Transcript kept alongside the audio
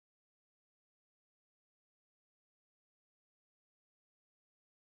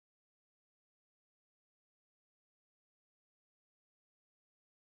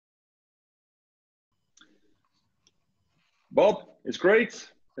Bob, it's great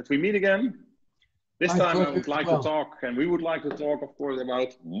that we meet again. This My time I pleasure would as like to well. talk, and we would like to talk, of course,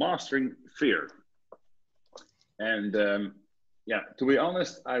 about mastering fear. And yeah, to be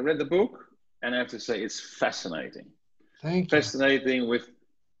honest, I read the book and I have to say it's fascinating. Thank you. Fascinating with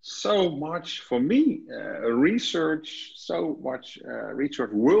so much, for me, research, so much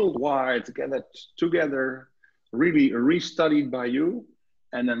research worldwide together, really restudied by you,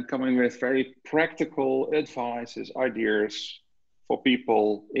 and then coming with very practical advices, ideas for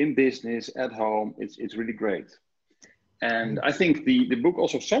people in business, at home. It's really great. And I think the book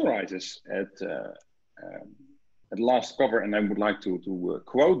also summarizes at last cover, and I would like to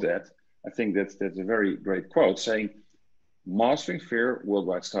quote that. I think that's a very great quote, saying, "Mastering fear,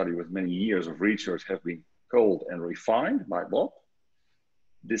 worldwide study with many years of research have been culled and refined by Bob,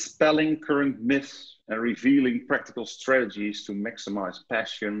 dispelling current myths and revealing practical strategies to maximize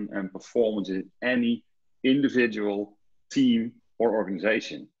passion and performance in any individual, team, or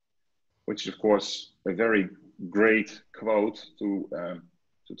organization," which is, of course, a very great quote to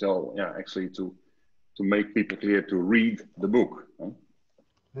tell, yeah, actually to make people clear to read the book.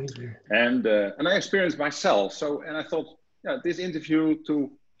 Thank you. And I experienced myself. So, and I thought, yeah, this interview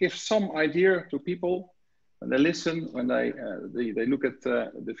to give some idea to people when they listen, when they look at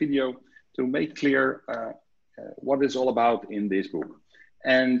the video, to make clear what it's all about in this book.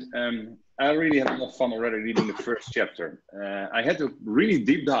 And I really had a lot of fun already reading the first chapter. I had to really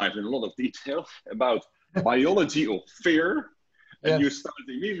deep dive in a lot of detail about biology of fear. And Yes. you started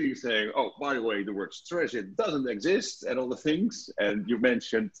immediately saying, oh, by the way, the word stress, it doesn't exist, and all the things. And you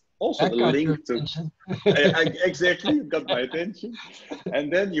mentioned also That the got your link to, attention. exactly, got my attention.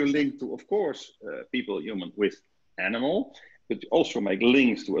 And then you link to, of course, people, human with animal, but you also make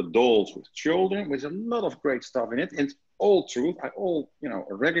links to adults with children, with a lot of great stuff in it. And it's all truth. I all,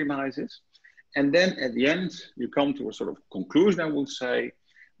 recognize this. And then at the end, you come to a sort of conclusion, I would say,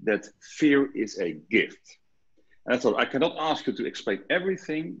 that fear is a gift. And I thought, I cannot ask you to explain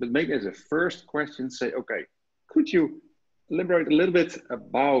everything, but maybe as a first question, say, okay, could you elaborate a little bit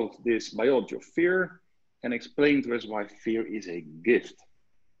about this biology of fear and explain to us why fear is a gift?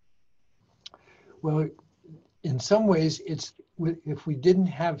 Well, in some ways, if we didn't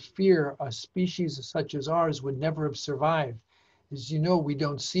have fear, a species such as ours would never have survived. As you know, we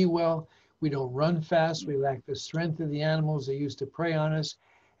don't see well, we don't run fast, we lack the strength of the animals that used to prey on us.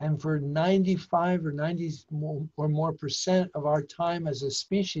 And for 95 or 90 or more percent of our time as a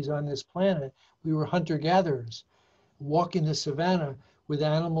species on this planet, we were hunter-gatherers, walking the savannah with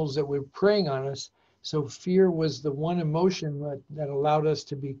animals that were preying on us. So fear was the one emotion that allowed us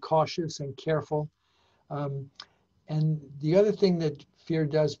to be cautious and careful. And the other thing that fear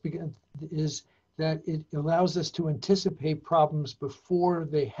does is that it allows us to anticipate problems before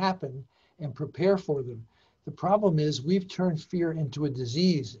they happen and prepare for them. The problem is we've turned fear into a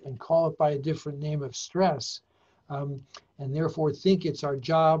disease and call it by a different name of stress, and therefore think it's our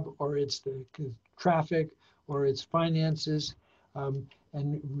job, or it's the traffic, or it's finances. And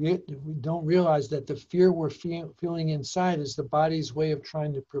we don't realize that the fear we're feeling inside is the body's way of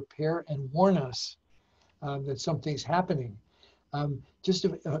trying to prepare and warn us that something's happening. Just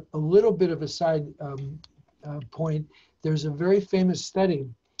a little bit of a side point, there's a very famous study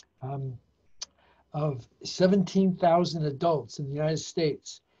of 17,000 adults in the United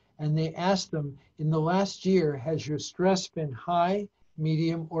States, and they asked them, in the last year, has your stress been high,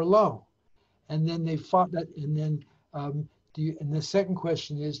 medium, or low? And then they fought that, and then and the second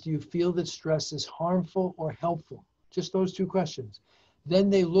question is, do you feel that stress is harmful or helpful? Just those two questions. Then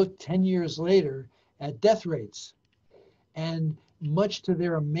they looked 10 years later at death rates. And much to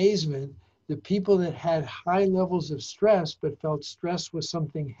their amazement, the people that had high levels of stress but felt stress was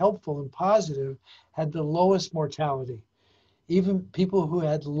something helpful and positive had the lowest mortality. Even people who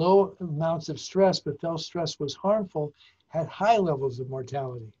had low amounts of stress but felt stress was harmful had high levels of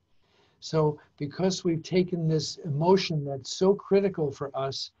mortality. So because we've taken this emotion that's so critical for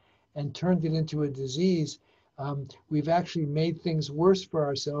us and turned it into a disease, we've actually made things worse for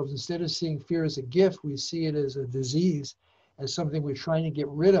ourselves. Instead of seeing fear as a gift, we see it as a disease, as something we're trying to get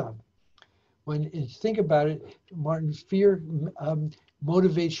rid of. When you think about it, Martin, fear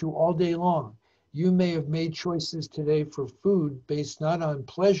motivates you all day long. You may have made choices today for food based not on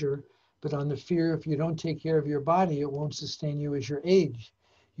pleasure, but on the fear if you don't take care of your body, it won't sustain you as your age.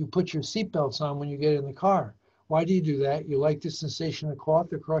 You put your seatbelts on when you get in the car. Why do you do that? You like the sensation of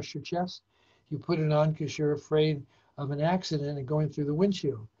cloth across your chest. You put it on because you're afraid of an accident and going through the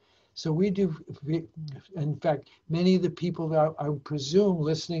windshield. So we do, in fact, many of the people that I presume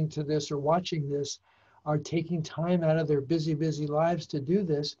listening to this or watching this are taking time out of their busy, busy lives to do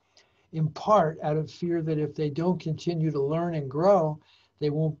this. in part out of fear that if they don't continue to learn and grow, they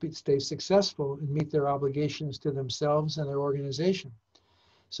won't stay successful and meet their obligations to themselves and their organization.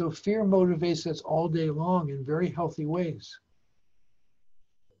 So fear motivates us all day long in very healthy ways.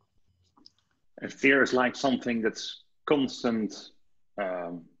 And fear is like something that's constant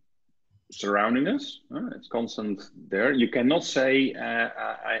surrounding us. It's constant there. You cannot say,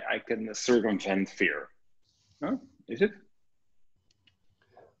 I can circumvent fear. Is it?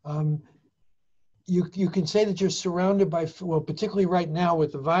 You can say that you're surrounded by, well, particularly right now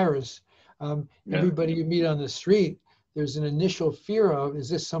with the virus, everybody you meet on the street, there's an initial fear of, is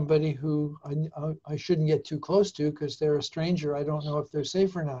this somebody who I shouldn't get too close to because they're a stranger, I don't know if they're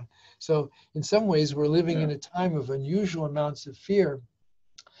safe or not. So in some ways, we're living in a time of unusual amounts of fear.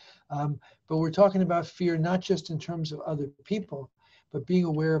 But we're talking about fear not just in terms of other people, but being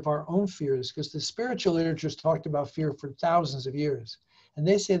aware of our own fears, because the spiritual literature's talked about fear for thousands of years. And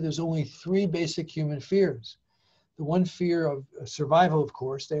they say there's only 3 basic human fears. The one fear of survival, of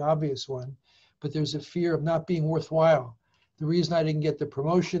course, the obvious one, but there's a fear of not being worthwhile. The reason I didn't get the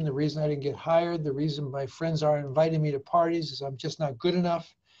promotion, the reason I didn't get hired, the reason my friends aren't inviting me to parties is I'm just not good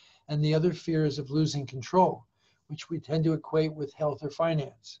enough. And the other fear is of losing control, which we tend to equate with health or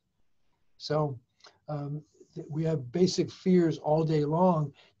finance. So we have basic fears all day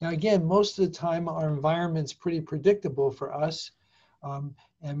long. Now, again, most of the time our environment's pretty predictable for us.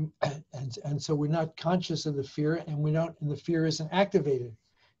 And so we're not conscious of the fear, and the fear isn't activated.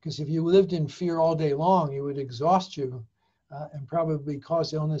 Because if you lived in fear all day long, it would exhaust you and probably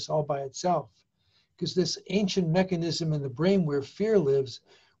cause illness all by itself. Because this ancient mechanism in the brain where fear lives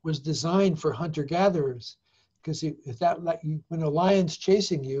was designed for hunter-gatherers. Because when a lion's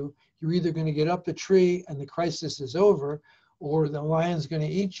chasing you, you're either going to get up the tree and the crisis is over, or the lion's going to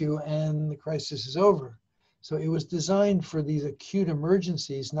eat you and the crisis is over. So it was designed for these acute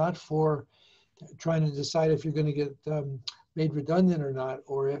emergencies, not for trying to decide if you're going to get made redundant or not,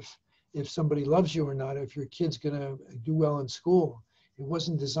 or if somebody loves you or not, if your kid's going to do well in school. It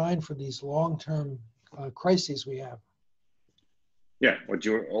wasn't designed for these long-term crises we have. Yeah, what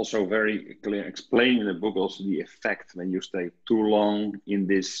you're also very clear explain in the book, also the effect when you stay too long in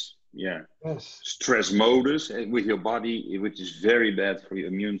this stress modus with your body, which is very bad for your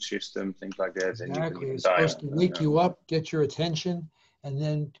immune system, things like that. Exactly. It's supposed to wake you up, get your attention, and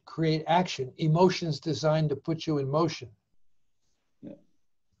then create action. Emotions designed to put you in motion. Yeah.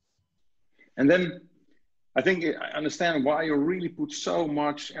 And then I think I understand why you really put so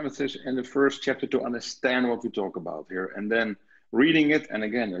much emphasis in the first chapter to understand what we talk about here. And then reading it, and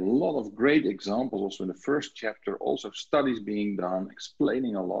again, a lot of great examples also in the first chapter, also studies being done,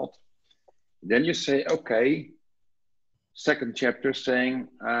 explaining a lot. Then you say, okay, second chapter saying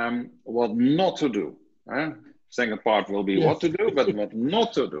what not to do. Second part will be what to do, but what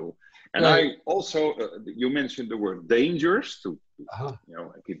not to do. And right. I also, you mentioned the word dangers to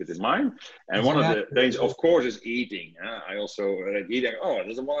keep it in mind. And one of the dangers, of course, is eating. I also read eating, it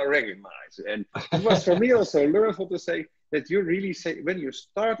doesn't want to recognize. And it was for me also learnful to say that you really say, when you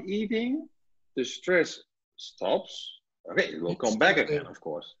start eating, the stress stops. Okay, it will come back again, of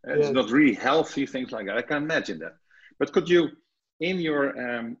course. It's not really healthy, things like that. I can imagine that. But could you, in your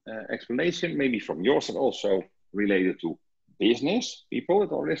explanation, maybe from your side also related to business, people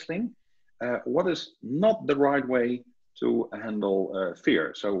that are listening, what is not the right way to handle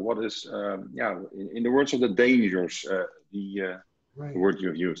fear? So what is, in the words of the dangers, the word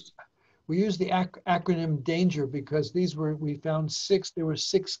you've used? We use the acronym DANGER because there were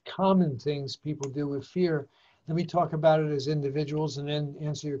 6 common things people do with fear. Let me talk about it as individuals and then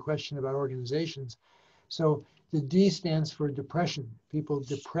answer your question about organizations. So the D stands for depression. People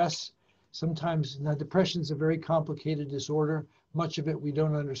depress sometimes. Now, depression is a very complicated disorder. Much of it we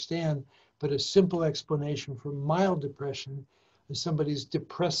don't understand, but a simple explanation for mild depression is somebody's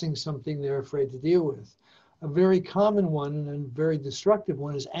depressing something they're afraid to deal with. A very common one and a very destructive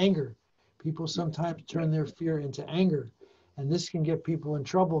one is anger. People sometimes turn their fear into anger, and this can get people in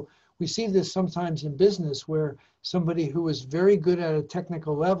trouble. We see this sometimes in business where somebody who is very good at a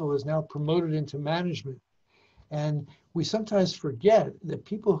technical level is now promoted into management. And we sometimes forget that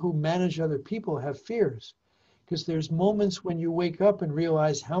people who manage other people have fears, because there's moments when you wake up and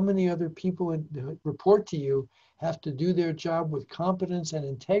realize how many other people that report to you have to do their job with competence and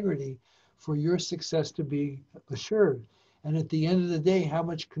integrity for your success to be assured. And at the end of the day, how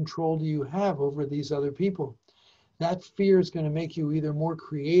much control do you have over these other people? That fear is going to make you either more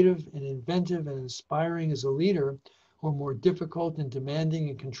creative and inventive and inspiring as a leader, or more difficult and demanding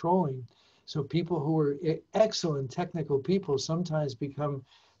and controlling. So people who are excellent technical people sometimes become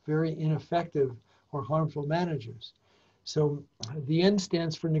very ineffective or harmful managers. So the N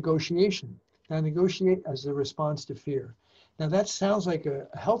stands for negotiation. Now negotiate as a response to fear. Now that sounds like a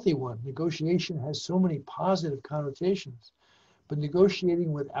healthy one. Negotiation has so many positive connotations, but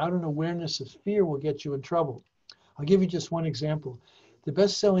negotiating without an awareness of fear will get you in trouble. I'll give you just one example. The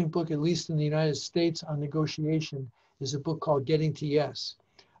best-selling book, at least in the United States, on negotiation is a book called Getting to Yes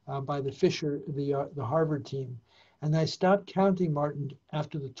by the Harvard team. And I stopped counting, Martin,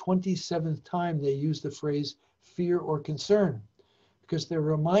 after the 27th time they used the phrase fear or concern, because they're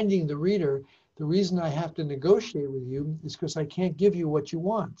reminding the reader, the reason I have to negotiate with you is because I can't give you what you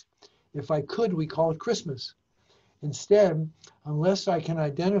want. If I could, we call it Christmas. Instead, unless I can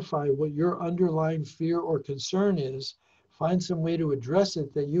identify what your underlying fear or concern is, find some way to address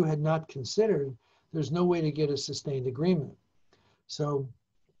it that you had not considered, there's no way to get a sustained agreement. So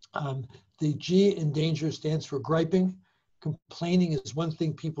the G in danger stands for griping. Complaining is one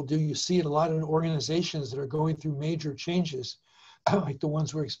thing people do. You see it a lot in organizations that are going through major changes, like the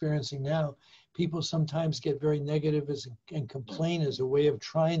ones we're experiencing now. People sometimes get very negative and complain as a way of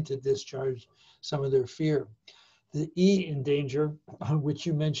trying to discharge some of their fear. The E in danger, which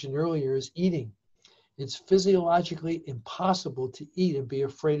you mentioned earlier, is eating. It's physiologically impossible to eat and be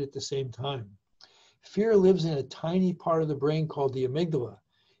afraid at the same time. Fear lives in a tiny part of the brain called the amygdala.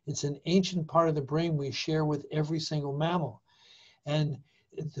 It's an ancient part of the brain we share with every single mammal. And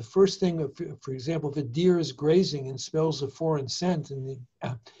the first thing, for example, if a deer is grazing and smells a foreign scent, and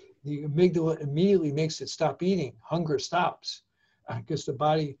the amygdala immediately makes it stop eating, hunger stops, because the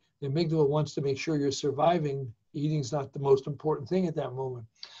amygdala wants to make sure you're surviving. Eating's not the most important thing at that moment.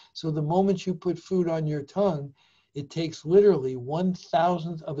 So the moment you put food on your tongue, it takes literally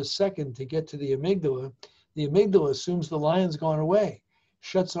 1,000th of a second to get to the amygdala. The amygdala assumes the lion's gone away,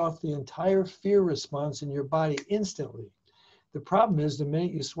 shuts off the entire fear response in your body instantly. The problem is the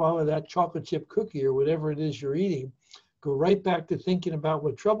minute you swallow that chocolate chip cookie or whatever it is you're eating, go right back to thinking about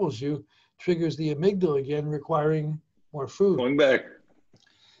what troubles you, triggers the amygdala again, requiring more food. Going back.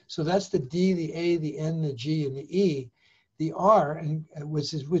 So that's the D, the A, the N, the G, and the E. The R, and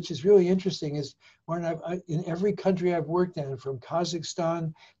which is really interesting, is when in every country I've worked in, from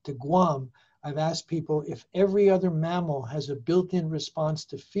Kazakhstan to Guam, I've asked people, if every other mammal has a built-in response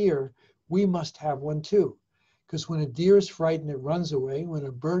to fear, we must have one too. Because when a deer is frightened, it runs away. When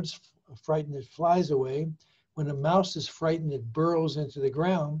a bird's frightened, it flies away. When a mouse is frightened, it burrows into the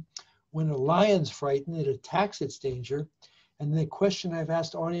ground. When a lion's frightened, it attacks its danger. And the question I've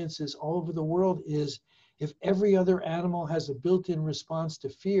asked audiences all over the world is, if every other animal has a built-in response to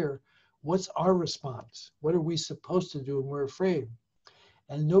fear, what's our response? What are we supposed to do when we're afraid?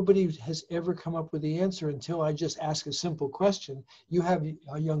 And nobody has ever come up with the answer until I just ask a simple question. You have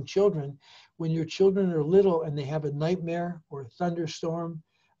young children. When your children are little and they have a nightmare or a thunderstorm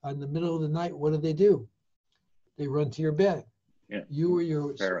in the middle of the night, what do? They run to your bed. Yeah. You or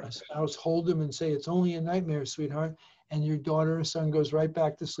your spouse hold them and say, it's only a nightmare, sweetheart. And your daughter or son goes right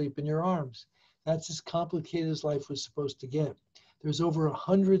back to sleep in your arms. That's as complicated as life was supposed to get. There's over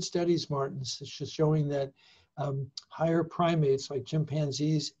 100 studies, Martin, showing that higher primates like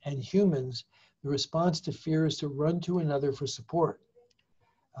chimpanzees and humans, the response to fear is to run to another for support.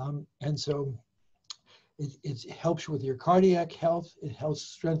 And so it helps with your cardiac health. It helps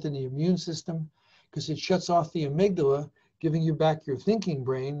strengthen the immune system because it shuts off the amygdala, giving you back your thinking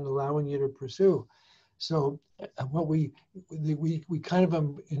brain and allowing you to pursue. So what we kind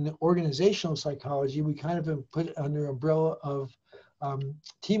of, in the organizational psychology, we kind of put it under umbrella of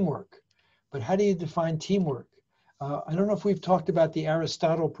teamwork. But how do you define teamwork? I don't know if we've talked about the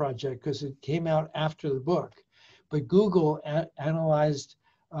Aristotle Project because it came out after the book, but Google analyzed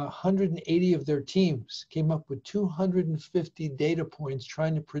 180 of their teams, came up with 250 data points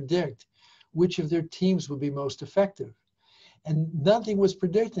trying to predict which of their teams would be most effective. And nothing was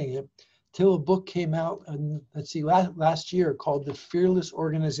predicting it till a book came out, last year, called The Fearless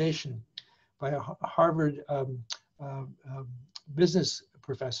Organization by a Harvard business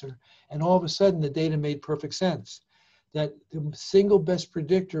professor. And all of a sudden, the data made perfect sense. That the single best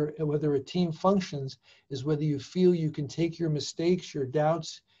predictor of whether a team functions is whether you feel you can take your mistakes, your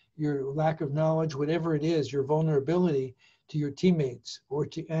doubts, your lack of knowledge, whatever it is, your vulnerability, to your teammates or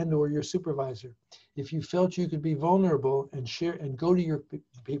your supervisor. If you felt you could be vulnerable and share and go to your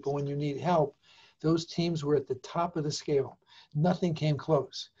people when you need help, those teams were at the top of the scale. Nothing came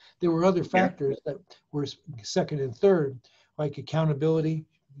close. There were other factors that were second and third, like accountability,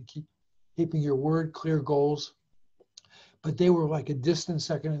 keeping your word, clear goals, but they were like a distant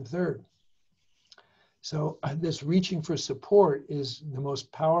second and third. So this reaching for support is the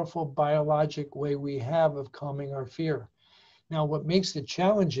most powerful biologic way we have of calming our fear. Now, what makes it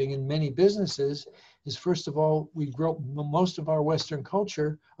challenging in many businesses is, first of all, most of our Western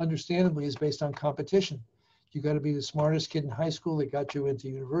culture, understandably, is based on competition. You got to be the smartest kid in high school that got you into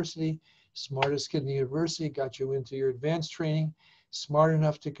university, smartest kid in the university got you into your advanced training, smart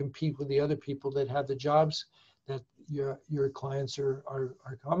enough to compete with the other people that have the jobs that your clients are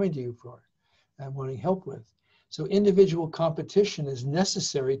coming to you for and wanting help with. So individual competition is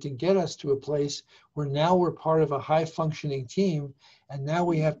necessary to get us to a place where now we're part of a high functioning team, and now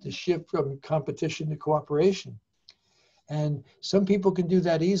we have to shift from competition to cooperation. And some people can do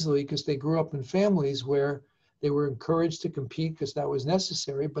that easily because they grew up in families where they were encouraged to compete because that was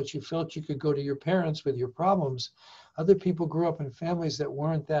necessary, but you felt you could go to your parents with your problems. Other people grew up in families that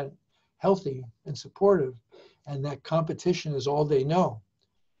weren't that healthy and supportive, and that competition is all they know,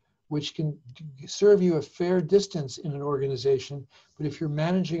 which can serve you a fair distance in an organization. But if you're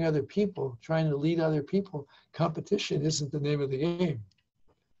managing other people, trying to lead other people, competition isn't the name of the game.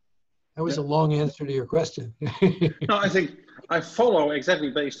 That was a long answer to your question. No, I think I follow exactly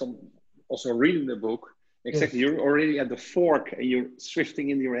based on also reading the book. Exactly, yes. You're already at the fork and you're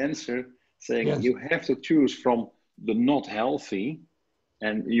swifting in your answer, saying yes. You have to choose from the not healthy.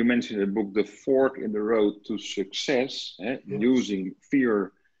 And you mentioned in the book, the fork in the road to success, yes. Using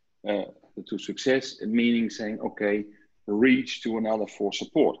fear to success, meaning saying, okay, reach to another for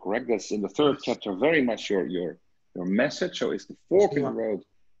support, correct? That's in the third yes. chapter, very much your message. So it's the fork in the road,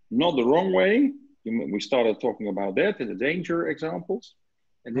 not the wrong way. We started talking about that in the danger examples.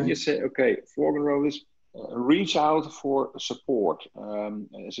 And then you say, okay, fork in the road is reach out for support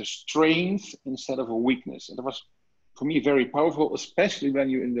as a strength instead of a weakness. And that was, for me, very powerful, especially when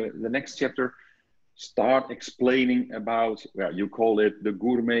you, in the next chapter, start explaining about, well, you call it the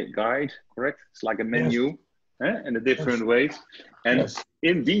gourmet guide, correct? It's like a menu and the different ways. And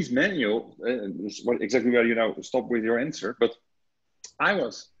in these menu, this is exactly where you stop with your answer. But I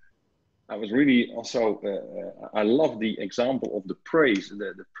was really also, I love the example of the praise,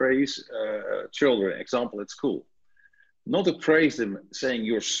 the praise children example at school. Not to praise them saying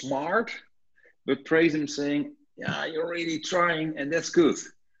you're smart, but praise them saying, yeah, you're really trying and that's good.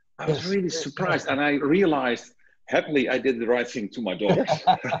 I was really surprised, and I realized happily I did the right thing to my daughters.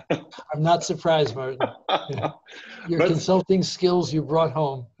 I'm not surprised, Martin. Your consulting skills you brought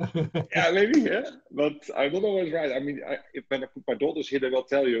home. Yeah, maybe, yeah, but I'm not always right. I mean, when I put my daughters here, they will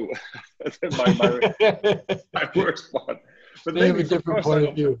tell you my worst part. But they have a different point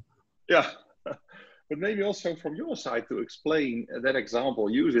of view. Yeah, but maybe also from your side to explain that example,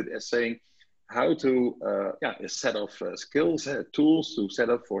 use it as saying, how to, a set of skills, tools to set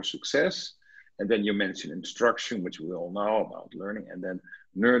up for success. And then you mentioned instruction, which we all know about learning, and then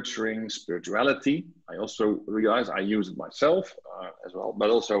nurturing, spirituality. I also realize I use it myself as well, but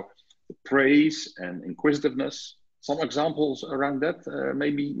also the praise and inquisitiveness. Some examples around that,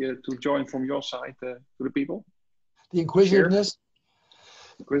 maybe to join from your side to the people? The inquisitiveness?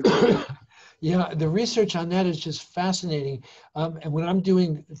 Yeah, the research on that is just fascinating. And when I'm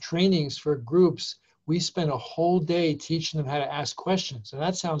doing trainings for groups, we spend a whole day teaching them how to ask questions. And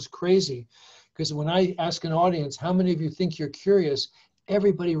that sounds crazy, because when I ask an audience, how many of you think you're curious?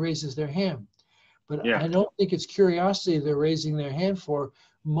 Everybody raises their hand. But I don't think it's curiosity they're raising their hand for.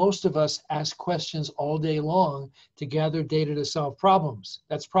 Most of us ask questions all day long to gather data to solve problems.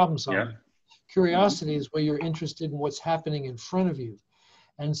 That's problem solving. Yeah. Curiosity is where you're interested in what's happening in front of you.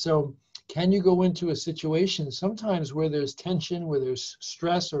 And so, can you go into a situation sometimes where there's tension, where there's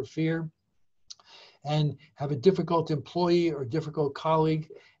stress or fear, and have a difficult employee or difficult colleague,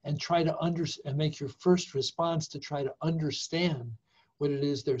 and try to and make your first response to try to understand what it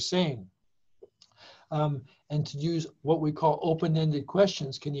is they're saying, and to use what we call open-ended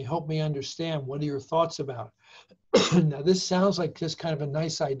questions. Can you help me understand? What are your thoughts about? Now, this sounds like just kind of a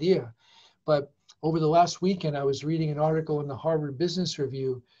nice idea, but over the last weekend, I was reading an article in the Harvard Business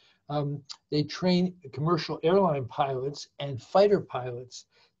Review. They train commercial airline pilots and fighter pilots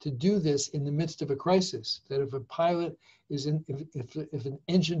to do this in the midst of a crisis. That if a pilot is if an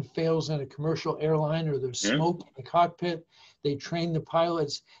engine fails in a commercial airline or there's smoke in the cockpit, they train the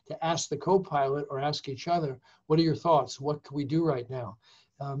pilots to ask the co-pilot or ask each other, what are your thoughts? What can we do right now?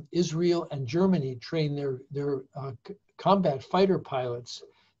 Israel and Germany train their combat fighter pilots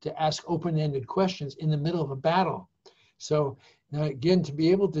to ask open-ended questions in the middle of a battle. So now, again, to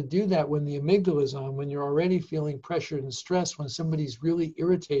be able to do that when the amygdala is on, when you're already feeling pressure and stress, when somebody's really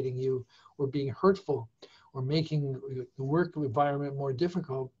irritating you or being hurtful or making the work environment more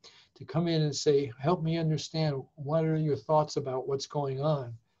difficult, to come in and say, help me understand, what are your thoughts about what's going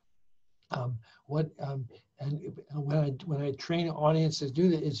on? What and when I train audiences to do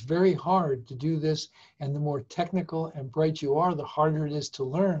that, it's very hard to do this. And the more technical and bright you are, the harder it is to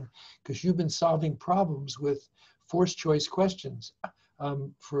learn, because you've been solving problems with forced choice questions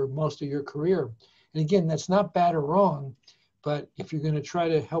for most of your career. And again, that's not bad or wrong, but if you're going to try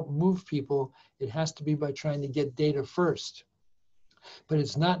to help move people, it has to be by trying to get data first. But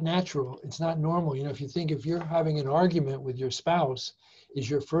it's not natural. It's not normal. You know, if you think if you're having an argument with your spouse, is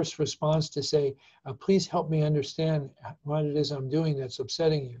your first response to say, please help me understand what it is I'm doing that's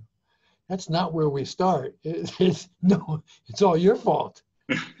upsetting you. That's not where we start. No, it's all your fault.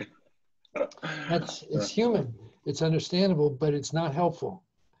 It's human. It's understandable, but it's not helpful.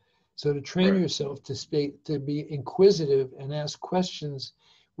 So to train yourself to be inquisitive and ask questions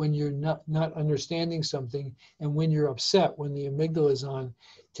when you're not understanding something, and when you're upset, when the amygdala is on,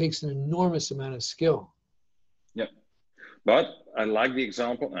 takes an enormous amount of skill. Yeah, but I like the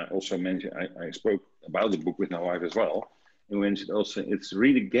example. I also mentioned, I spoke about the book with my wife as well. And when she also, it's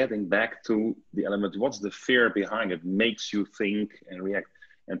really getting back to the element, what's the fear behind it, makes you think and react,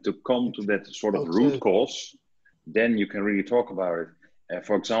 and to come to that sort of root cause, then you can really talk about it.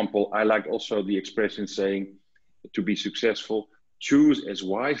 For example, I like also the expression saying, to be successful, choose as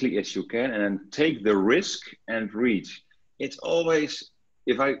wisely as you can and then take the risk and reach. It's always,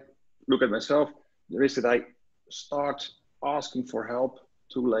 if I look at myself, the risk that I start asking for help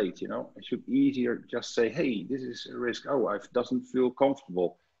too late, you know. I should easier just say, hey, this is a risk. Oh, I doesn't feel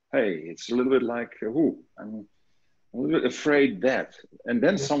comfortable. Hey, it's a little bit like, I'm a little bit afraid that. And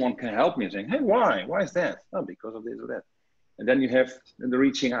then someone can help me saying, hey, why? Why is that? Oh, because of this or that. And then you have the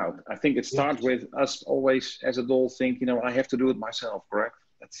reaching out. I think it starts with us always as adults think, you know, I have to do it myself, correct?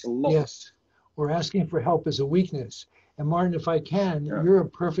 That's a lot. Yes, or asking for help is a weakness. And Martin, if I can, you're a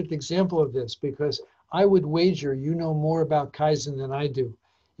perfect example of this, because I would wager you know more about Kaizen than I do,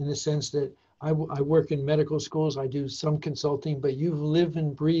 in the sense that I work in medical schools, I do some consulting, but you've lived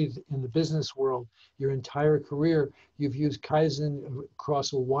and breathed in the business world your entire career. You've used Kaizen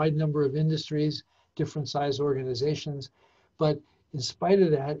across a wide number of industries, different size organizations. But in spite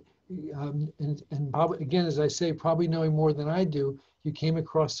of that, and probably, again, as I say, probably knowing more than I do, you came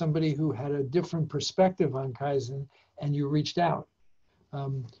across somebody who had a different perspective on Kaizen, and you reached out.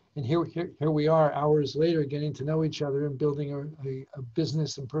 And here we are hours later getting to know each other and building a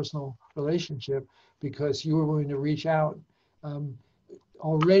business and personal relationship, because you were willing to reach out,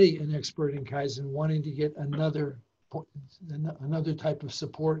 already an expert in Kaizen, wanting to get another type of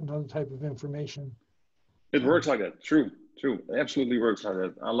support, another type of information. It works like that. True. It absolutely works like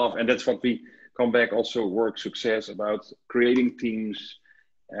that. I love, and that's what we come back also work success about, creating teams,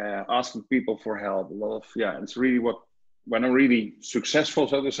 asking people for help. A lot of, it's really when I'm really successful,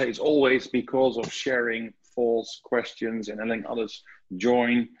 so to say, it's always because of sharing false questions and letting others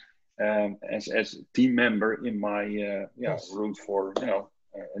join as a team member in my route for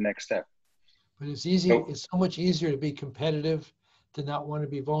a next step. But it's easy. So, it's so much easier to be competitive, to not want to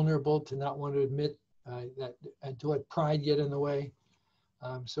be vulnerable, to not want to admit to let pride get in the way.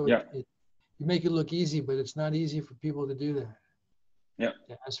 You make it look easy, but it's not easy for people to do that. Yeah.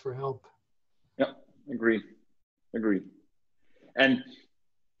 To ask for help. Yeah, agreed. And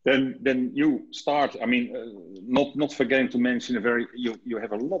then you start. I mean, not forgetting to mention you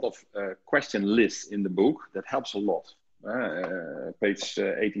have a lot of question lists in the book that helps a lot. Page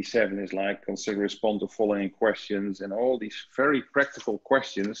 87 is like, consider, respond to following questions, and all these very practical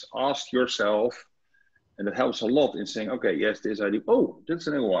questions. Ask yourself, and it helps a lot in saying, okay, yes, this I do. Oh, that's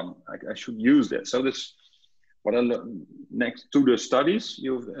another one. I should use that. So this, what I learned next to the studies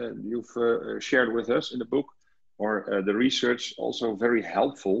you've shared with us in the book, or the research, also very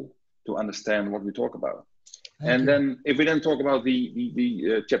helpful to understand what we talk about. Thank you. Then if we then talk about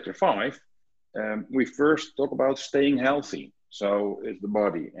the chapter 5, we first talk about staying healthy. So it's the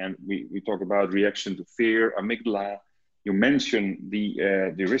body, and we talk about reaction to fear, amygdala. You mentioned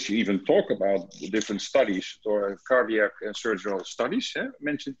the risk. You even talk about the different studies, or cardiac and surgical studies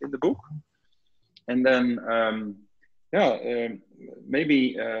mentioned in the book. And then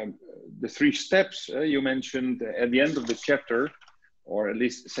maybe the 3 steps you mentioned at the end of the chapter, or at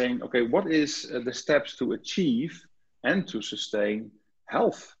least saying, okay, what is the steps to achieve and to sustain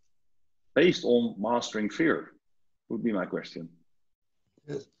health based on mastering fear, would be my question.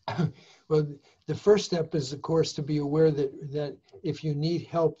 Well, the first step is, of course, to be aware that if you need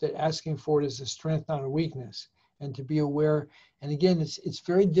help, that asking for it is a strength, not a weakness, and to be aware. And again, it's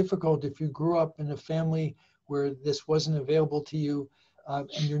very difficult if you grew up in a family where this wasn't available to you,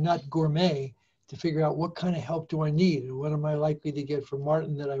 and you're not gourmet, to figure out what kind of help do I need, and what am I likely to get from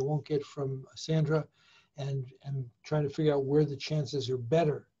Martin that I won't get from Sandra, and try to figure out where the chances are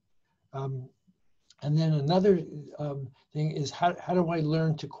better. And then another thing is how do I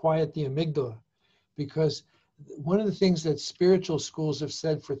learn to quiet the amygdala? Because one of the things that spiritual schools have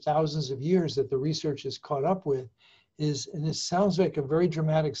said for thousands of years that the research has caught up with is, and it sounds like a very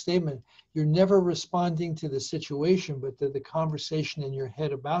dramatic statement, you're never responding to the situation, but to the conversation in your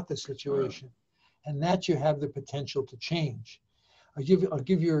head about the situation. And that you have the potential to change. I'll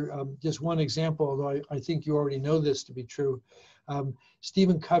give you just one example, although I think you already know this to be true.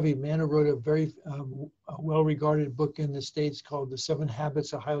 Stephen Covey, man who wrote a very well-regarded book in the States called The 7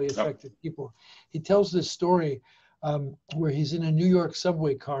 Habits of Highly Effective People. He tells this story where he's in a New York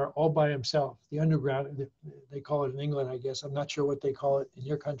subway car all by himself, the underground, they call it in England, I guess. I'm not sure what they call it in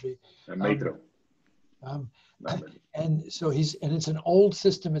your country. Metro. And so and it's an old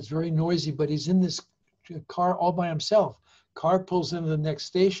system, it's very noisy, but he's in this car all by himself. Car pulls into the next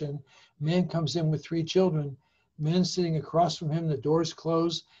station, man comes in with 3 children, man sitting across from him, the doors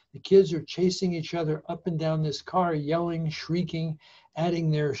closed, the kids are chasing each other up and down this car, yelling, shrieking,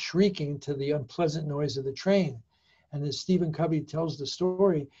 adding their shrieking to the unpleasant noise of the train. And as Stephen Covey tells the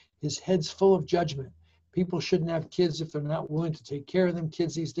story, his head's full of judgment. People shouldn't have kids if they're not willing to take care of them.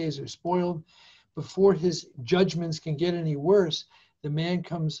 Kids these days are spoiled. Before his judgments can get any worse, the man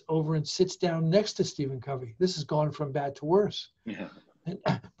comes over and sits down next to Stephen Covey. This has gone from bad to worse. Yeah. And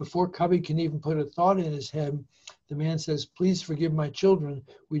before Covey can even put a thought in his head, the man says, "Please forgive my children.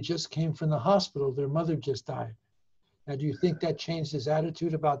 We just came from the hospital. Their mother just died." Now, do you think that changed his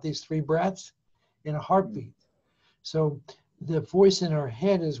attitude about these 3 brats? In a heartbeat. So the voice in our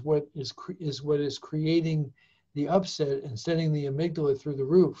head is what is creating the upset and setting the amygdala through the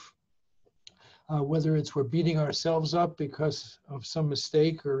roof. Whether it's we're beating ourselves up because of some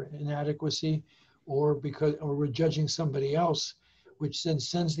mistake or inadequacy, or we're judging somebody else, which then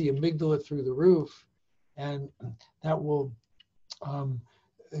sends the amygdala through the roof, and that will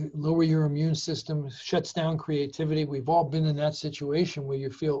lower your immune system, shuts down creativity. We've all been in that situation where you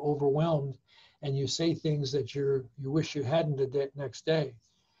feel overwhelmed and you say things that you wish you hadn't the next day.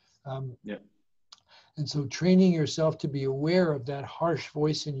 And so training yourself to be aware of that harsh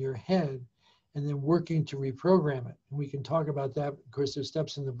voice in your head and then working to reprogram it. And we can talk about that. Of course, there's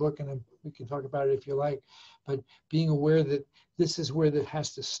steps in the book, and we can talk about it if you like. But being aware that this is where that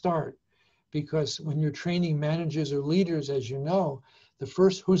has to start. Because when you're training managers or leaders, as you know,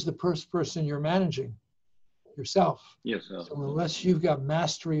 who's the first person you're managing? Yourself. Yes. So unless you've got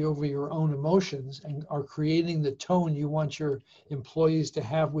mastery over your own emotions and are creating the tone you want your employees to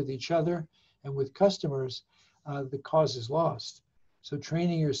have with each other and with customers, the cause is lost. So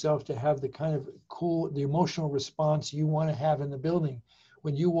training yourself to have the kind of the emotional response you want to have in the building.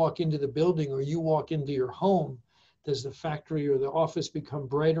 When you walk into the building or you walk into your home, does the factory or the office become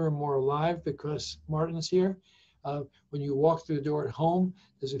brighter and more alive because Martin's here? When you walk through the door at home,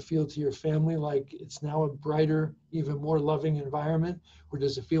 does it feel to your family like it's now a brighter, even more loving environment? Or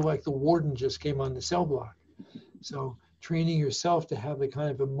does it feel like the warden just came on the cell block? So training yourself to have the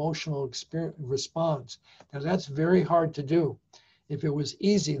kind of emotional response. Now that's very hard to do. If it was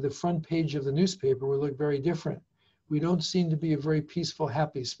easy, the front page of the newspaper would look very different. We don't seem to be a very peaceful,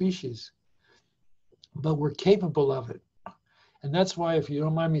 happy species, but we're capable of it. And that's why, if you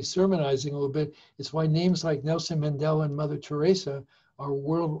don't mind me sermonizing a little bit, it's why names like Nelson Mandela and Mother Teresa are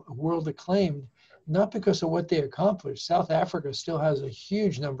world acclaimed, not because of what they accomplished. South Africa still has a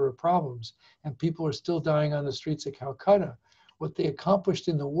huge number of problems, and people are still dying on the streets of Calcutta. What they accomplished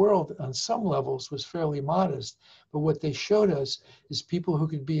in the world on some levels was fairly modest, but what they showed us is people who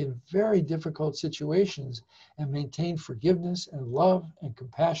could be in very difficult situations and maintain forgiveness and love and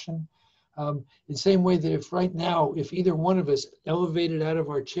compassion. In the same way that if either one of us elevated out of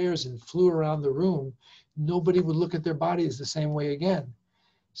our chairs and flew around the room, nobody would look at their bodies the same way again.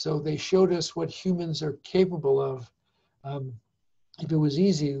 So they showed us what humans are capable of. If it was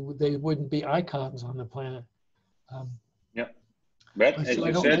easy, they wouldn't be icons on the planet. But as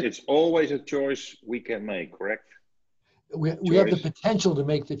you said, it's always a choice we can make, correct? We have the potential to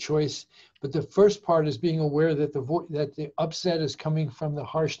make the choice, but the first part is being aware that the upset is coming from the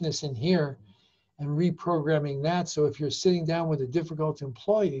harshness in here and reprogramming that. So if you're sitting down with a difficult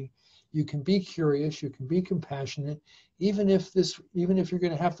employee, you can be curious, you can be compassionate, even if you're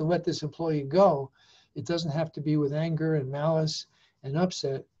going to have to let this employee go, it doesn't have to be with anger and malice and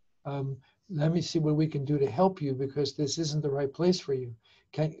upset. Let me see what we can do to help you because this isn't the right place for you.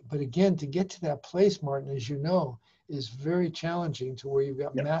 But again, to get to that place, Martin, as you know, is very challenging to where you've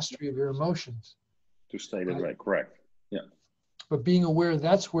got mastery of your emotions. To state it right, correct. Yeah. But being aware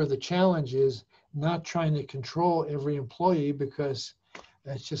that's where the challenge is, not trying to control every employee because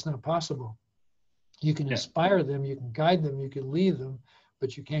that's just not possible. You can inspire them, you can guide them, you can lead them,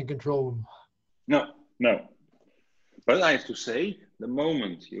 but you can't control them. No, no. But I have to say, the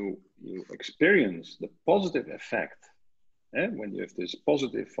moment you experience the positive effect, when you have this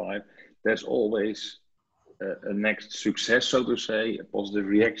positive vibe, there's always a next success, so to say, a positive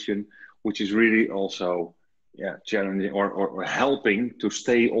reaction, which is really also challenging or helping to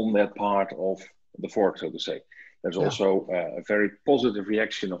stay on that part of the fork, so to say. There's also a very positive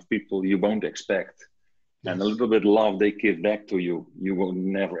reaction of people you won't expect. Yes. And a little bit love they give back to you. You will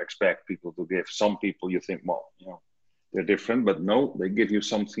never expect people to give. Some people you think, well, they're different, but no, they give you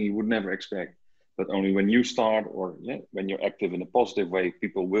something you would never expect. But only when you start or when you're active in a positive way,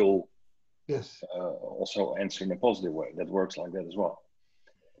 people will also answer in a positive way. That works like that as well.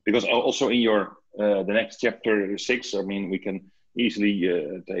 Because also in your the next chapter 6, I mean, we can easily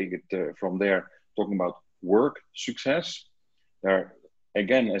take it from there, talking about work success. There,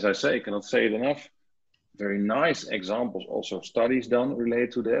 again, as I say, I cannot say it enough. Very nice examples, also studies done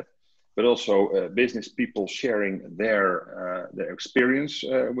related to that, but also business people sharing their experience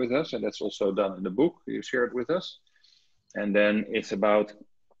with us, and that's also done in the book you shared with us. And then it's about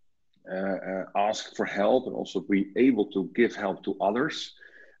ask for help and also be able to give help to others,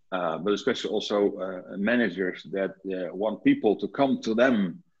 but especially also managers that want people to come to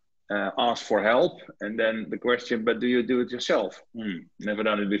them, ask for help, and then the question, but do you do it yourself? Never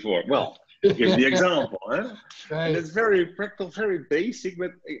done it before. Well, here's the example. Right. And it's very practical, very basic,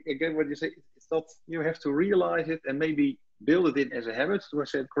 but again, what you say, it's not, you have to realize it and maybe build it in as a habit. Do I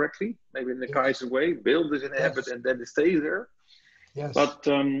say it correctly? Maybe in the Kaizen way, build it in a habit and then it stays there. Yes. But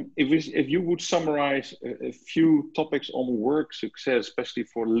if you would summarize a few topics on work success, especially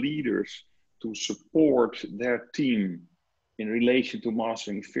for leaders to support their team in relation to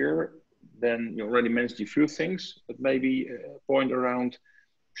mastering fear, then you already mentioned a few things, but maybe a point around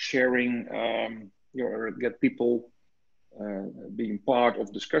sharing, get people being part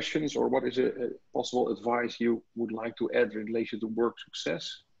of discussions, or what is a possible advice you would like to add in relation to work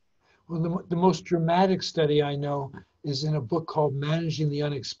success? Well, the most dramatic study I know is in a book called Managing the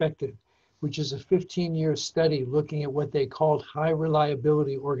Unexpected, which is a 15-year study looking at what they called high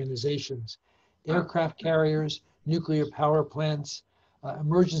reliability organizations, aircraft carriers, nuclear power plants,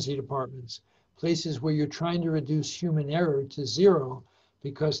 emergency departments, places where you're trying to reduce human error to zero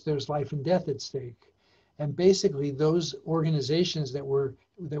because there's life and death at stake. And basically those organizations that were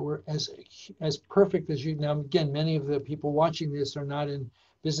as perfect as you, now again, many of the people watching this are not in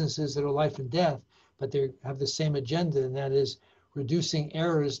businesses that are life and death, but they have the same agenda, and that is reducing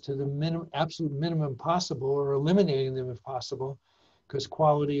errors to the absolute minimum possible, or eliminating them if possible, because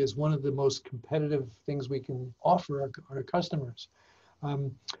quality is one of the most competitive things we can offer our customers.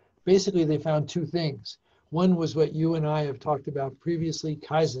 Basically, they found two things. One was what you and I have talked about previously,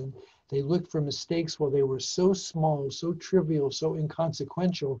 Kaizen. They looked for mistakes while they were so small, so trivial, so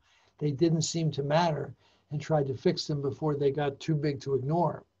inconsequential, they didn't seem to matter, and tried to fix them before they got too big to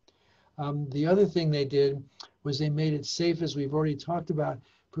ignore. The other thing they did was they made it safe, as we've already talked about,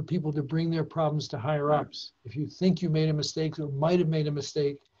 for people to bring their problems to higher ups. If you think you made a mistake or might have made a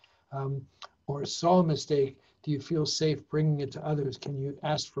mistake or saw a mistake, do you feel safe bringing it to others? Can you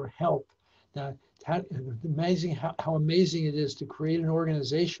ask for help? Now, how amazing it is to create an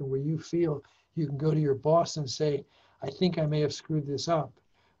organization where you feel you can go to your boss and say, I think I may have screwed this up,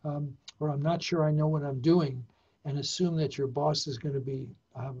 or I'm not sure I know what I'm doing, and assume that your boss is going to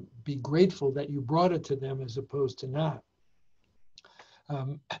be grateful that you brought it to them as opposed to not.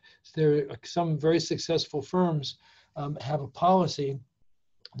 There are some very successful firms have a policy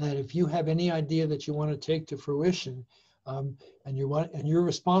that if you have any idea that you want to take to fruition, and you're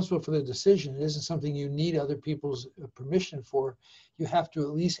responsible for the decision, it isn't something you need other people's permission for, you have to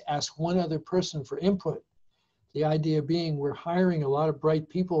at least ask one other person for input. The idea being, we're hiring a lot of bright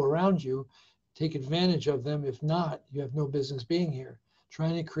people around you, take advantage of them. If not, you have no business being here.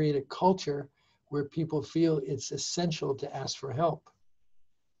 Trying to create a culture where people feel it's essential to ask for help.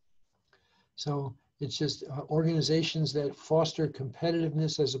 So it's just organizations that foster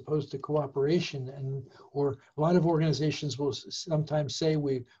competitiveness as opposed to cooperation, or a lot of organizations will sometimes say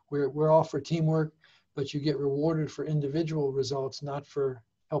we're all for teamwork, but you get rewarded for individual results, not for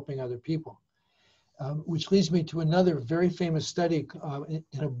helping other people. Which leads me to another very famous study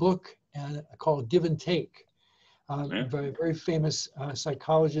in a book called Give and Take. By a very famous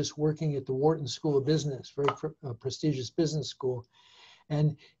psychologist working at the Wharton School of Business, very prestigious business school.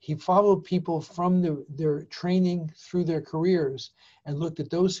 And he followed people from their training through their careers and looked at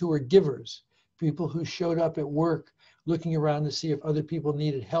those who were givers, people who showed up at work looking around to see if other people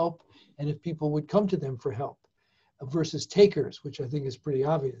needed help and if people would come to them for help, versus takers, which I think is pretty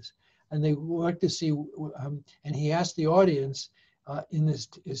obvious. And they looked to see, and he asked the audience, in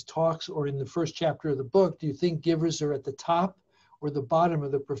his talks or in the first chapter of the book, do you think givers are at the top or the bottom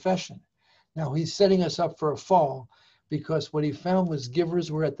of the profession? Now he's setting us up for a fall, because what he found was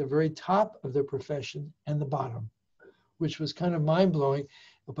givers were at the very top of their profession and the bottom, which was kind of mind-blowing,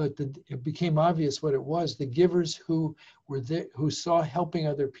 but it became obvious what it was. The givers who were there, who saw helping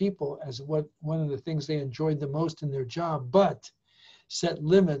other people as one of the things they enjoyed the most in their job, but set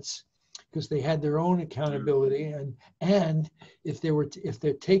limits because they had their own accountability, and if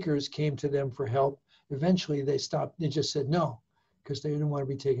their takers came to them for help, eventually they stopped. They just said no, because they didn't want to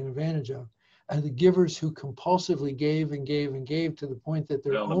be taken advantage of. And the givers who compulsively gave and gave and gave to the point that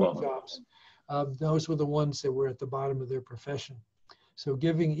their own jobs, those were the ones that were at the bottom of their profession. So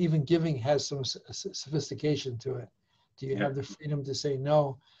even giving has some sophistication to it. Do you have the freedom to say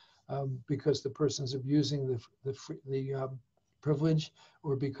no because the person's abusing the privilege,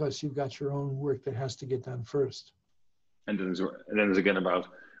 or because you've got your own work that has to get done first? And then it's again about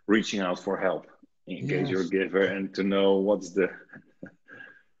reaching out for help in case you're a giver, and to know what's the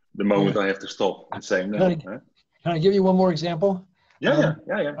moment I have to stop and say no. Can I give you one more example? Yeah.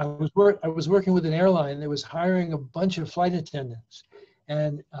 I was working with an airline that was hiring a bunch of flight attendants,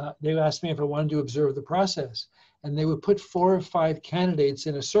 and they asked me if I wanted to observe the process. And they would put 4 or 5 candidates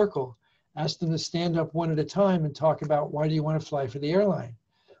in a circle, ask them to stand up one at a time and talk about, why do you want to fly for the airline?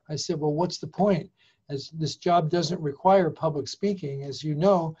 I said, well, what's the point? As this job doesn't require public speaking. As you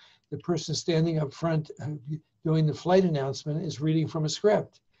know, the person standing up front doing the flight announcement is reading from a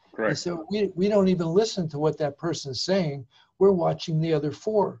script. Correct. I said, we don't even listen to what that person's saying. We're watching the other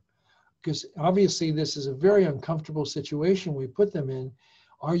 4. Because obviously this is a very uncomfortable situation we put them in.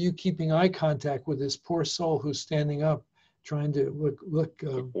 Are you keeping eye contact with this poor soul who's standing up, trying to look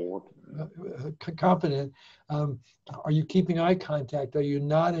competent? Are you keeping eye contact? Are you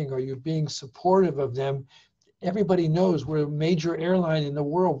nodding? Are you being supportive of them? Everybody knows we're a major airline in the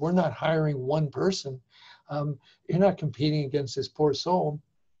world. We're not hiring one person. You're not competing against this poor soul.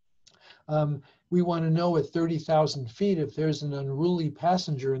 We want to know at 30,000 feet, if there's an unruly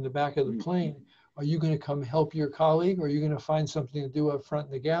passenger in the back of the plane, are you going to come help your colleague, or are you going to find something to do up front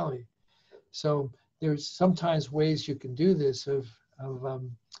in the galley? So there's sometimes ways you can do this of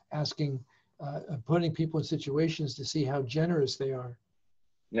asking, putting people in situations to see how generous they are.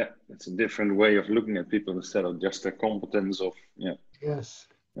 Yeah, it's a different way of looking at people instead of just their competence of, Yes.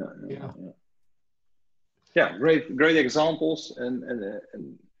 Yeah, great examples, and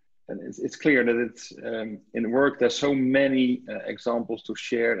it's clear that it's in work there's so many examples to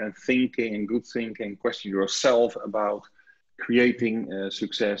share, and thinking and good thinking, question yourself about creating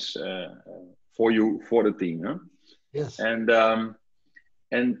success for the team. Huh? Yes. And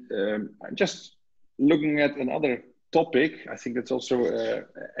just looking at another topic, I think that's also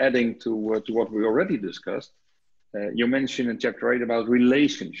adding to what we already discussed. You mentioned in chapter 8 about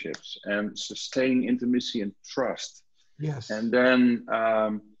relationships and sustaining intimacy and trust. Yes. And then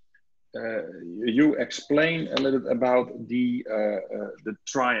you explain a little bit about the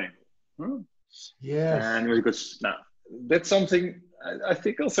triangle. Huh? Yes. And because now that's something I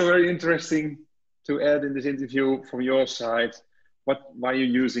think also very interesting to add in this interview from your side. Why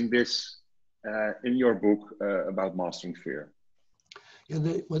you're using this in your book about mastering fear?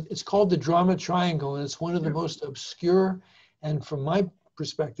 Yeah, it's called the drama triangle, and it's one of the most obscure, and from my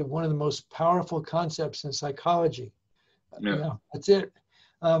perspective, one of the most powerful concepts in psychology. Yeah, that's it.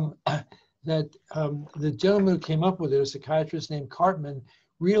 The gentleman who came up with it, a psychiatrist named Cartman,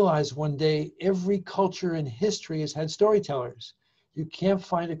 realized one day every culture in history has had storytellers. You can't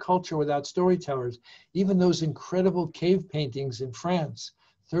find a culture without storytellers. Even those incredible cave paintings in France,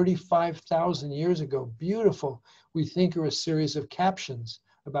 35,000 years ago, beautiful, we think are a series of captions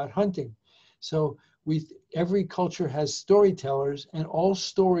about hunting. So every culture has storytellers, and all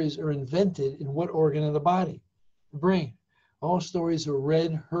stories are invented in what organ of the body? The brain. All stories are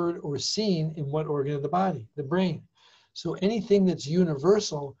read, heard, or seen in what organ of the body? The brain. So anything that's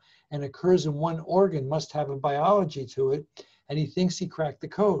universal and occurs in one organ must have a biology to it, and he thinks he cracked the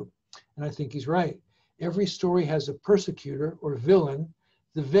code. And I think he's right. Every story has a persecutor or villain,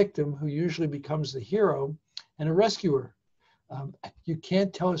 the victim, who usually becomes the hero, and a rescuer. You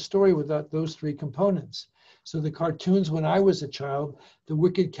can't tell a story without those 3 components. So the cartoons when I was a child, the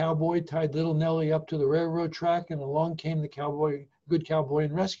wicked cowboy tied little Nellie up to the railroad track, and along came the cowboy, good cowboy,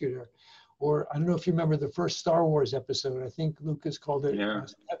 and rescued her. Or I don't know if you remember the first Star Wars episode. I think Lucas called it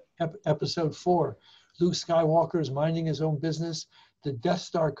episode 4. Luke Skywalker is minding his own business. The Death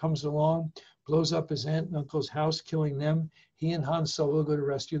Star comes along, blows up his aunt and uncle's house, killing them. He and Han Solo go to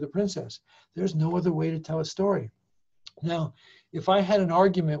rescue the princess. There's no other way to tell a story. Now, if I had an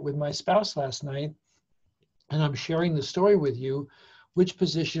argument with my spouse last night, and I'm sharing the story with you, which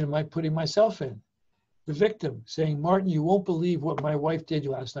position am I putting myself in? The victim, saying, Martin, you won't believe what my wife did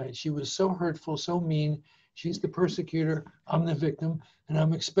last night. She was so hurtful, so mean. She's the persecutor. I'm the victim. And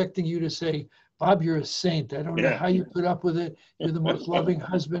I'm expecting you to say, Bob, you're a saint. I don't know how you put up with it. You're the most loving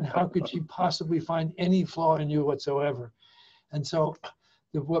husband. How could she possibly find any flaw in you whatsoever? And so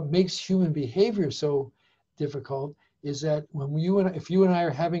what makes human behavior so difficult is that if you and I are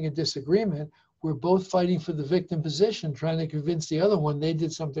having a disagreement, we're both fighting for the victim position, trying to convince the other one they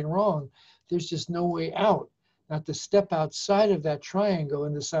did something wrong. There's just no way out. Not to step outside of that triangle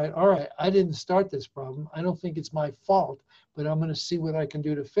and decide, all right, I didn't start this problem. I don't think it's my fault, but I'm going to see what I can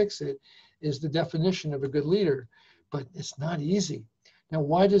do to fix it, is the definition of a good leader. But it's not easy. Now,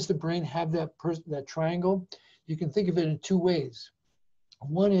 why does the brain have that triangle? You can think of it in two ways.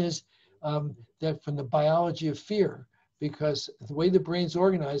 One is that from the biology of fear, because the way the brain's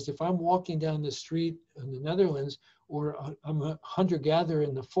organized, if I'm walking down the street in the Netherlands, or I'm a hunter-gatherer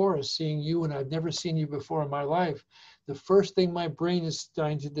in the forest seeing you and I've never seen you before in my life, the first thing my brain is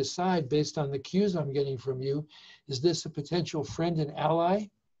trying to decide based on the cues I'm getting from you, is this a potential friend and ally,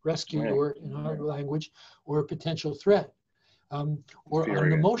 rescuer in our language, or a potential threat? Or on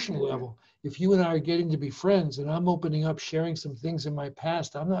an emotional level, if you and I are getting to be friends and I'm opening up, sharing some things in my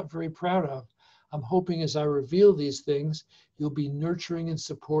past I'm not very proud of, I'm hoping as I reveal these things, you'll be nurturing and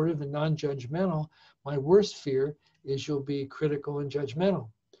supportive and non-judgmental. My worst fear is you'll be critical and judgmental.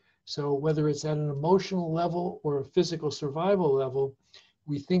 So whether it's at an emotional level or a physical survival level,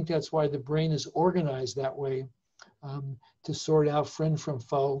 we think that's why the brain is organized that way, to sort out friend from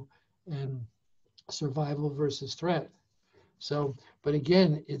foe and survival versus threat. So, but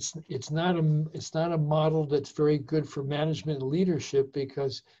again, it's not a model that's very good for management and leadership,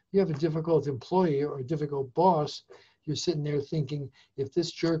 because you have a difficult employee or a difficult boss, you're sitting there thinking, if this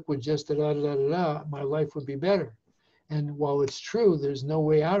jerk would just my life would be better. And while it's true, there's no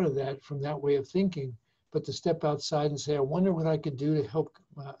way out of that from that way of thinking, but to step outside and say, I wonder what I could do to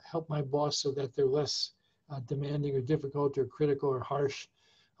help my boss so that they're less demanding or difficult or critical or harsh.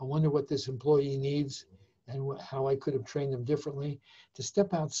 I wonder what this employee needs and how I could have trained them differently. To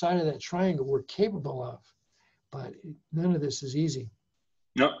step outside of that triangle, we're capable of, but none of this is easy.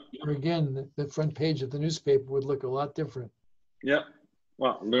 No. Or again, the front page of the newspaper would look a lot different. Yeah.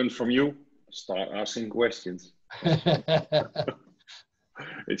 Well, learn from you. Start asking questions.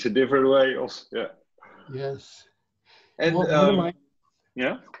 It's a different way of, Yes. And well,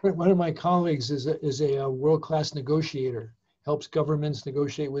 one of my colleagues is a world-class negotiator, helps governments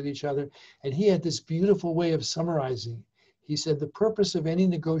negotiate with each other. And he had this beautiful way of summarizing. He said, the purpose of any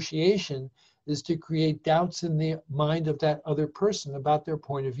negotiation is to create doubts in the mind of that other person about their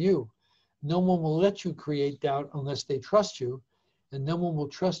point of view. No one will let you create doubt unless they trust you, and no one will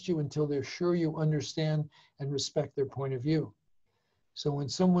trust you until they're sure you understand and respect their point of view. So when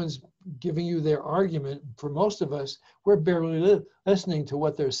someone's giving you their argument, for most of us, we're barely listening to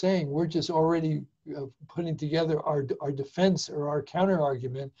what they're saying. We're just already putting together our defense or our counter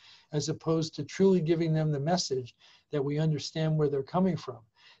argument, as opposed to truly giving them the message that we understand where they're coming from.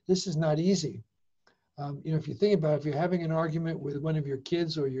 This is not easy. If you think about it, if you're having an argument with one of your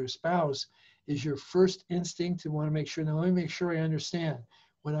kids or your spouse, is your first instinct to want to make sure, now let me make sure I understand.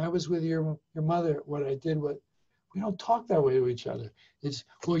 When I was with your mother, what I did, we don't talk that way to each other. It's,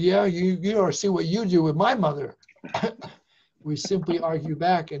 well, yeah, you ought to see what you do with my mother. We simply argue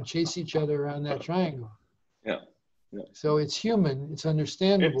back and chase each other around that triangle. Yeah. So it's human, it's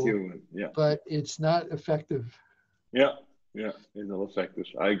understandable, it's human, but it's not effective. Yeah, it's not effective.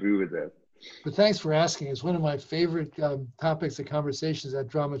 I agree with that. But thanks for asking. It's one of my favorite topics of conversations, that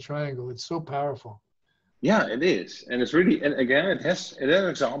drama triangle. It's so powerful. Yeah, it is. And it's really, and again, it has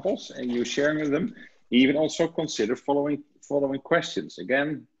examples, and you're sharing them. Even also consider following questions.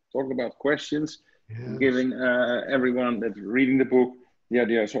 Again, talking about questions, giving everyone that's reading the book the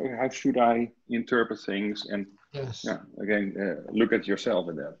idea. So how should I interpret things? And again, look at yourself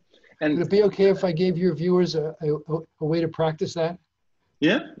in that. And would it be okay if I gave your viewers a way to practice that?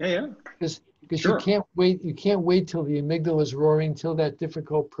 Yeah. Because sure. You can't wait till the amygdala is roaring, till that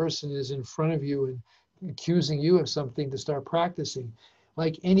difficult person is in front of you and accusing you of something to start practicing.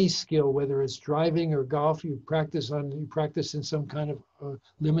 Like any skill, whether it's driving or golf, you practice in some kind of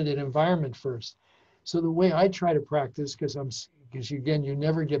limited environment first. So the way I try to practice, because again, you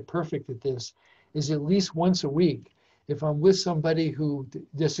never get perfect at this, is at least once a week. If I'm with somebody who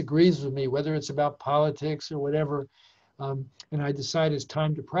disagrees with me, whether it's about politics or whatever, and I decide it's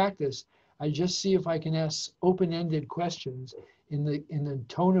time to practice, I just see if I can ask open-ended questions in the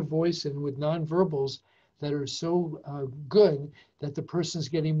tone of voice and with nonverbals that are so good that the person's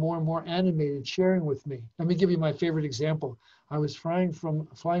getting more and more animated sharing with me. Let me give you my favorite example. I was flying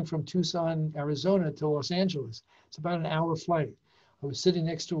from Tucson, Arizona to Los Angeles. It's about an hour flight. I was sitting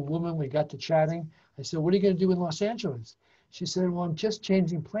next to a woman. We got to chatting. I said, "What are you going to do in Los Angeles?" She said, "Well, I'm just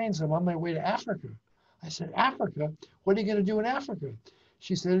changing planes. I'm on my way to Africa." I said, "Africa? What are you going to do in Africa?"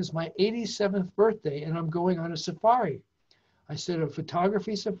 She said, "It's my 87th birthday and I'm going on a safari." I said, "A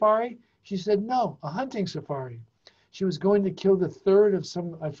photography safari?" She said, "No, a hunting safari." She was going to kill the third of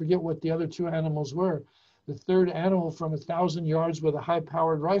some, I forget what the other two animals were, the third animal from 1,000 yards with a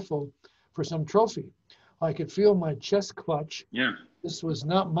high-powered rifle for some trophy. I could feel my chest clutch. Yeah. This was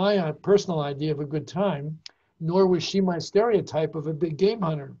not my personal idea of a good time, nor was she my stereotype of a big game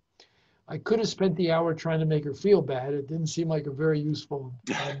hunter. I could have spent the hour trying to make her feel bad. It didn't seem like a very useful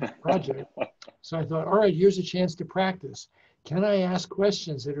project. So I thought, all right, here's a chance to practice. Can I ask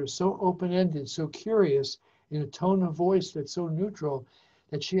questions that are so open-ended, so curious, in a tone of voice that's so neutral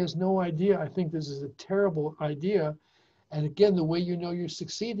that she has no idea? I think this is a terrible idea. And again, the way you know you're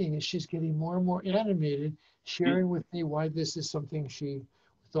succeeding is she's getting more and more animated, sharing with me why this is something she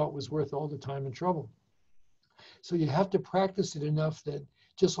thought was worth all the time and trouble. So you have to practice it enough that,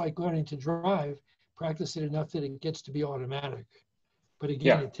 just like learning to drive, practice it enough that it gets to be automatic. But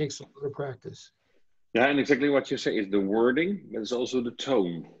again, Yeah. it takes a lot of practice. Yeah, and exactly what you say is the wording, but it's also the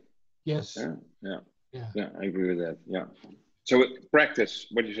tone. Yes. Yeah, I agree with that. Yeah. So practice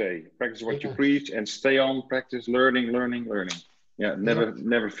what you say, practice what you preach, and stay on practice, learning. Yeah,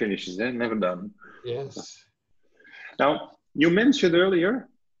 never finishes, never done. Yes. Now, you mentioned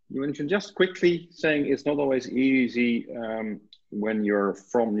just quickly saying it's not always easy when you're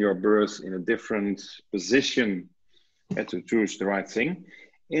from your birth in a different position to choose the right thing.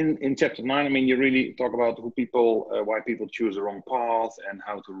 In chapter 9, I mean, you really talk about why people choose the wrong path and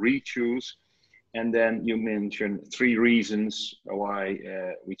how to re-choose. And then you mention 3 reasons why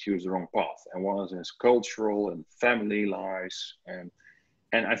we choose the wrong path. And one is cultural and family lies.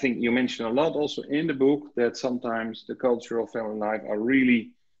 And I think you mentioned a lot also in the book that sometimes the cultural family life are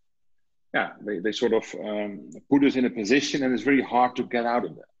really, they sort of put us in a position and it's very hard to get out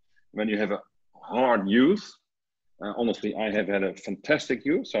of that. When you have a hard youth, honestly, I have had a fantastic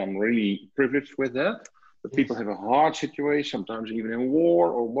youth, so I'm really privileged with that. But people have a hard situation, sometimes even in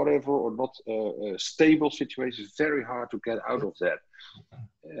war or whatever, or not a stable situation. It's very hard to get out of that.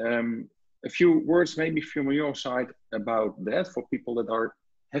 A few words maybe from your side about that for people that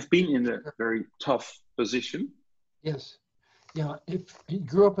have been in a very tough position. Yes. Yeah, if you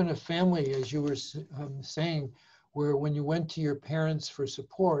grew up in a family, as you were saying, where when you went to your parents for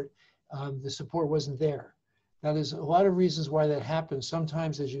support, the support wasn't there. Now, there's a lot of reasons why that happens.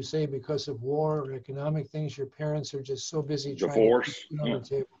 Sometimes, as you say, because of war or economic things, your parents are just so busy trying to put food on the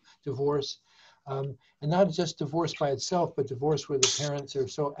table. Divorce. And not just divorce by itself, but divorce where the parents are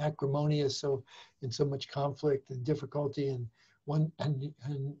so acrimonious, so in so much conflict and difficulty, and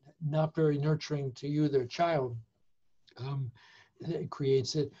not very nurturing to you, their child. It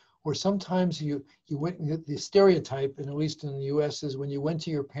creates it. Or sometimes you went, the stereotype, and at least in the US, is when you went to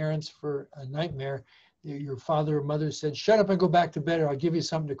your parents for a nightmare, your father or mother said, "Shut up and go back to bed or I'll give you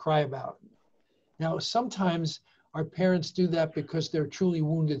something to cry about." Now, sometimes our parents do that because they're truly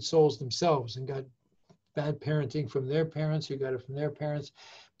wounded souls themselves and got bad parenting from their parents, who got it from their parents.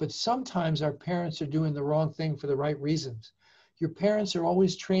 But sometimes our parents are doing the wrong thing for the right reasons. Your parents are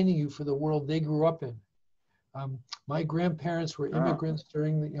always training you for the world they grew up in. My grandparents were immigrants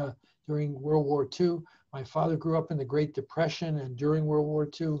during World War II. My father grew up in the Great Depression and during World War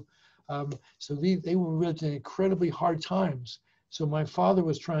II. So they were lived in incredibly hard times. So my father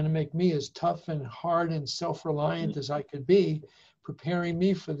was trying to make me as tough and hard and self-reliant as I could be, preparing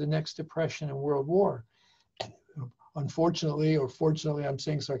me for the next depression and World War. Unfortunately, or fortunately, I'm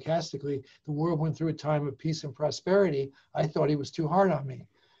saying sarcastically, the world went through a time of peace and prosperity. I thought he was too hard on me.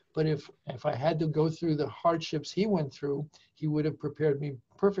 But if I had to go through the hardships he went through, he would have prepared me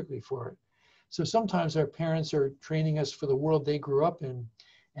perfectly for it. So sometimes our parents are training us for the world they grew up in,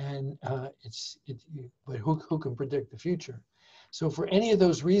 and but who can predict the future? So for any of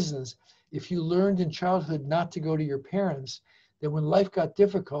those reasons, if you learned in childhood not to go to your parents, then when life got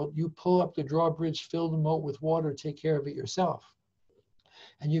difficult, you pull up the drawbridge, fill the moat with water, take care of it yourself.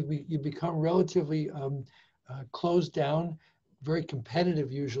 And you become relatively closed down, very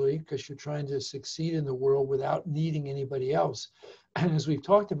competitive usually, because you're trying to succeed in the world without needing anybody else. And as we've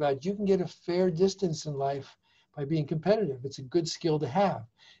talked about, you can get a fair distance in life by being competitive. It's a good skill to have.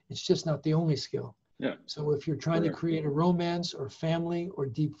 It's just not the only skill. Yeah. So if you're trying to create a romance or family or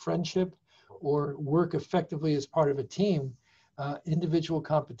deep friendship or work effectively as part of a team, individual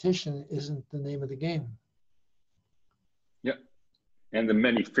competition isn't the name of the game. and the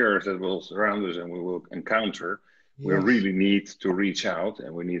many fears that will surround us and we will encounter, we Yes. really need to reach out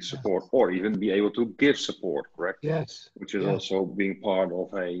and we need support, or even be able to give support, correct? Yes. Which is Yes. also being part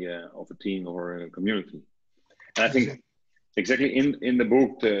of a team or a community. And I think Exactly. exactly in the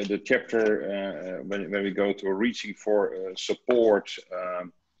book, the chapter when we go to reaching for support,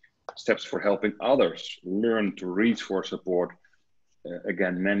 steps for helping others learn to reach for support.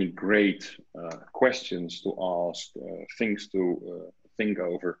 Again, many great questions to ask, things to think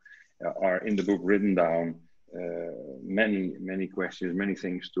over are in the book written down. Many questions, many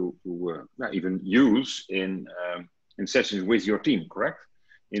things to even use in sessions with your team, correct?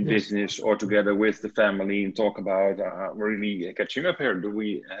 In Yes. business or together with the family, and talk about really catching up here. Do we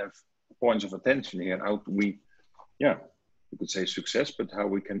have points of attention here? How do we, you could say success, but how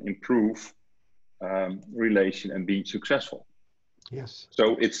we can improve relation and be successful. Yes.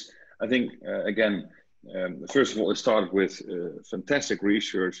 So it's, I think, again, first of all, it started with fantastic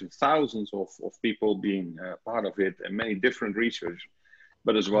research and thousands of people being part of it and many different research,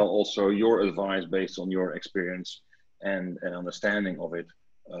 but as well also your advice based on your experience and understanding of it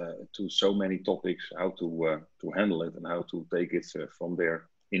to so many topics, how to handle it and how to take it from there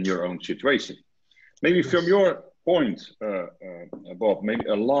in your own situation. Maybe Yes. from your point, Bob, maybe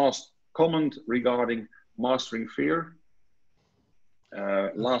a last comment regarding mastering fear.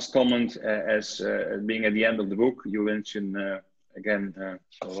 Last comment, as being at the end of the book, you mentioned again,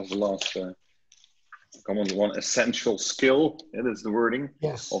 what was the last comment? One essential skill, that's the wording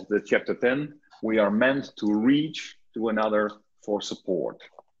Yes. of the chapter 10. We are meant to reach to another for support.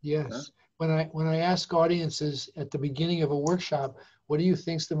 Yes. When I ask audiences at the beginning of a workshop, what do you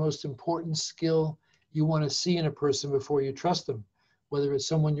think is the most important skill you want to see in a person before you trust them? Whether it's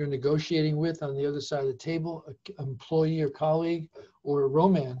someone you're negotiating with on the other side of the table, an employee or colleague, or a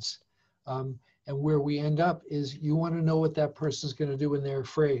romance. And where we end up is you want to know what that person's going to do when they're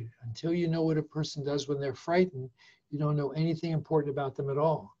afraid. Until you know what a person does when they're frightened, you don't know anything important about them at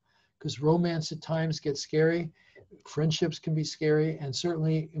all. Because romance at times gets scary, friendships can be scary, and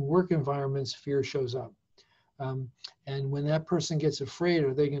certainly in work environments, fear shows up. And when that person gets afraid,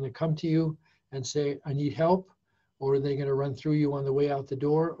 are they going to come to you and say, I need help? Or are they going to run through you on the way out the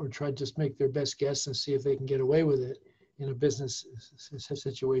door, or try to just make their best guess and see if they can get away with it in a business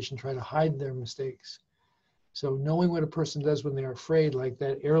situation, try to hide their mistakes? So knowing what a person does when they're afraid, like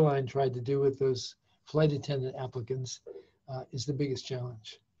that airline tried to do with those flight attendant applicants, is the biggest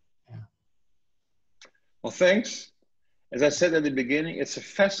challenge. Yeah. Well, thanks. As I said at the beginning, it's a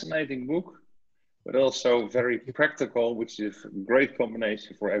fascinating book, but also very practical, which is a great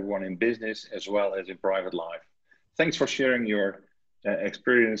combination for everyone in business as well as in private life. Thanks for sharing your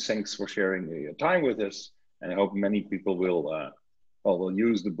experience. Thanks for sharing your time with us. And I hope many people will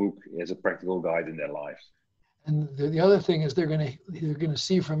use the book as a practical guide in their lives. And the other thing is they're going to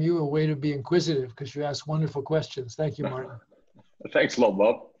see from you a way to be inquisitive because you ask wonderful questions. Thank you, Martin. Thanks a lot,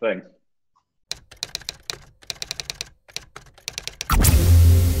 Bob. Thanks.